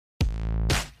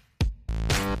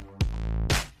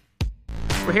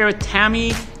We're here with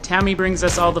TAMI. TAMI brings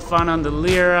us all the fun on the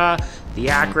lyra, the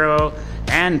acro,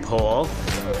 and pole.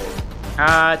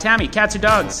 TAMI, cats or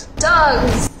dogs?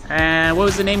 Dogs. And what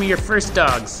was the name of your first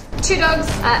dogs? 2 dogs,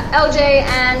 LJ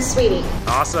and Sweetie.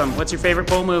 Awesome. What's your favorite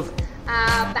pole move?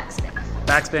 Backspin.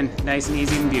 Backspin. Nice and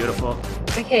easy and beautiful.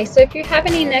 Okay, so if you have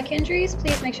any neck injuries,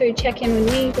 please make sure you check in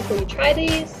with me before you try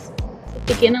these. At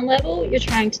beginner level, you're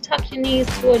trying to tuck your knees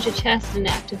towards your chest and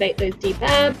activate those deep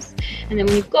abs. And then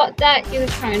when you've got that, you're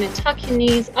trying to tuck your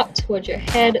knees up towards your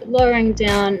head, lowering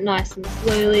down nice and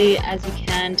slowly as you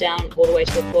can down all the way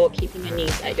to the floor, keeping your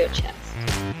knees at your chest.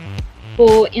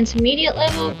 For intermediate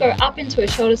level, go up into a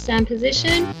shoulder stand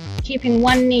position, keeping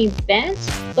one knee bent,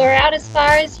 lower out as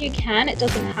far as you can, it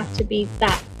doesn't have to be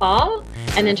that far,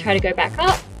 and then try to go back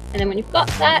up. And then when you've got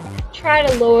that, try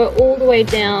to lower all the way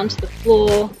down to the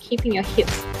floor, keeping your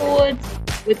hips forwards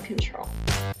with control.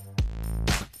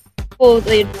 For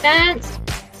the advanced,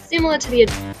 similar to the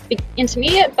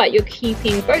intermediate, but you're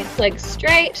keeping both legs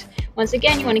straight. Once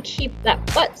again, you want to keep that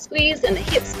butt squeeze and the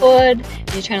hips forward,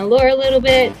 and you're trying to lower a little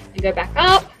bit and go back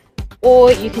up,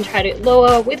 or you can try to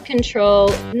lower with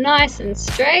control, nice and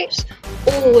straight,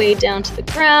 all the way down to the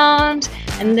ground,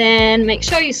 and then make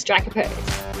sure you strike a pose.